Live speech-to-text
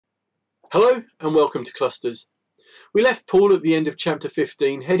Hello and welcome to Clusters. We left Paul at the end of chapter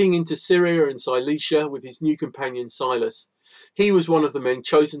 15 heading into Syria and Cilicia with his new companion Silas. He was one of the men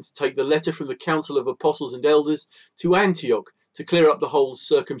chosen to take the letter from the Council of Apostles and Elders to Antioch to clear up the whole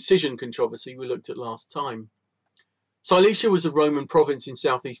circumcision controversy we looked at last time. Cilicia was a Roman province in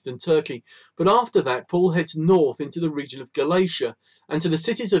southeastern Turkey, but after that Paul heads north into the region of Galatia and to the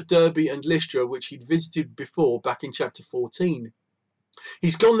cities of Derbe and Lystra, which he'd visited before back in chapter 14.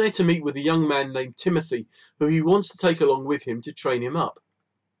 He's gone there to meet with a young man named Timothy, who he wants to take along with him to train him up.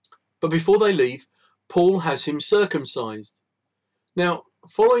 But before they leave, Paul has him circumcised. Now,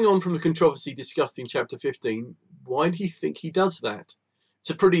 following on from the controversy discussed in chapter 15, why do you think he does that? It's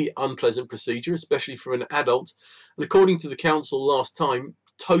a pretty unpleasant procedure, especially for an adult, and according to the council last time,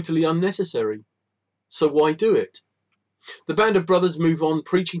 totally unnecessary. So why do it? The band of brothers move on,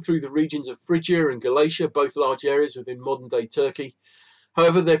 preaching through the regions of Phrygia and Galatia, both large areas within modern-day Turkey.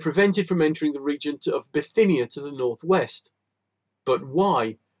 However, they're prevented from entering the region of Bithynia to the northwest. But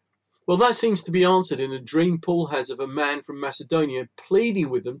why? Well, that seems to be answered in a dream Paul has of a man from Macedonia pleading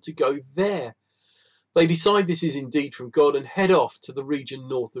with them to go there. They decide this is indeed from God and head off to the region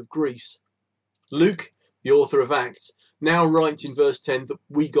north of Greece. Luke, the author of Acts, now writes in verse 10 that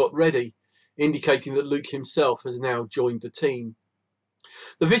we got ready, indicating that Luke himself has now joined the team.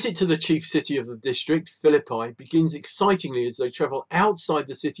 The visit to the chief city of the district, Philippi, begins excitingly as they travel outside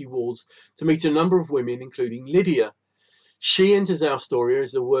the city walls to meet a number of women, including Lydia. She enters our story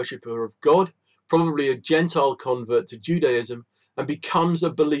as a worshipper of God, probably a Gentile convert to Judaism, and becomes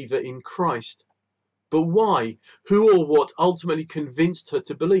a believer in Christ. But why? Who or what ultimately convinced her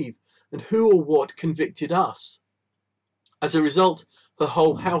to believe? And who or what convicted us? As a result, her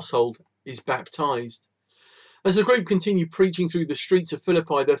whole household is baptized. As the group continue preaching through the streets of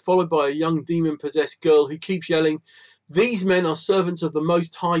Philippi, they're followed by a young demon-possessed girl who keeps yelling, "These men are servants of the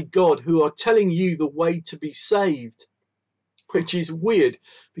Most High God who are telling you the way to be saved." Which is weird,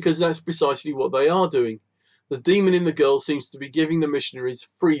 because that's precisely what they are doing. The demon in the girl seems to be giving the missionaries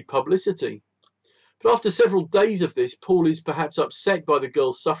free publicity. But after several days of this, Paul is perhaps upset by the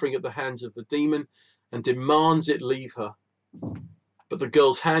girl's suffering at the hands of the demon and demands it leave her. But the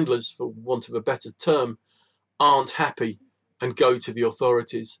girl's handlers, for want of a better term, aren't happy and go to the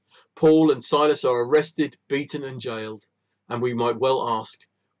authorities. Paul and Silas are arrested, beaten and jailed. And we might well ask,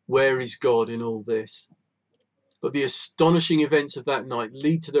 where is God in all this? But the astonishing events of that night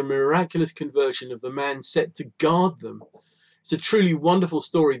lead to the miraculous conversion of the man set to guard them. It's a truly wonderful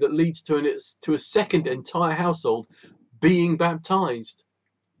story that leads to a second entire household being baptized.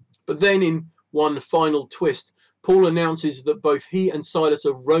 But then in one final twist, Paul announces that both he and Silas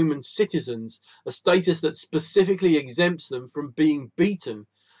are Roman citizens, a status that specifically exempts them from being beaten.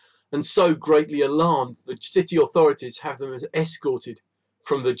 And so greatly alarmed, the city authorities have them escorted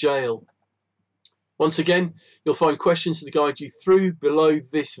from the jail. Once again, you'll find questions to guide you through below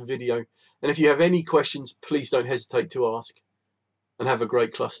this video. And if you have any questions, please don't hesitate to ask. And have a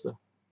great cluster.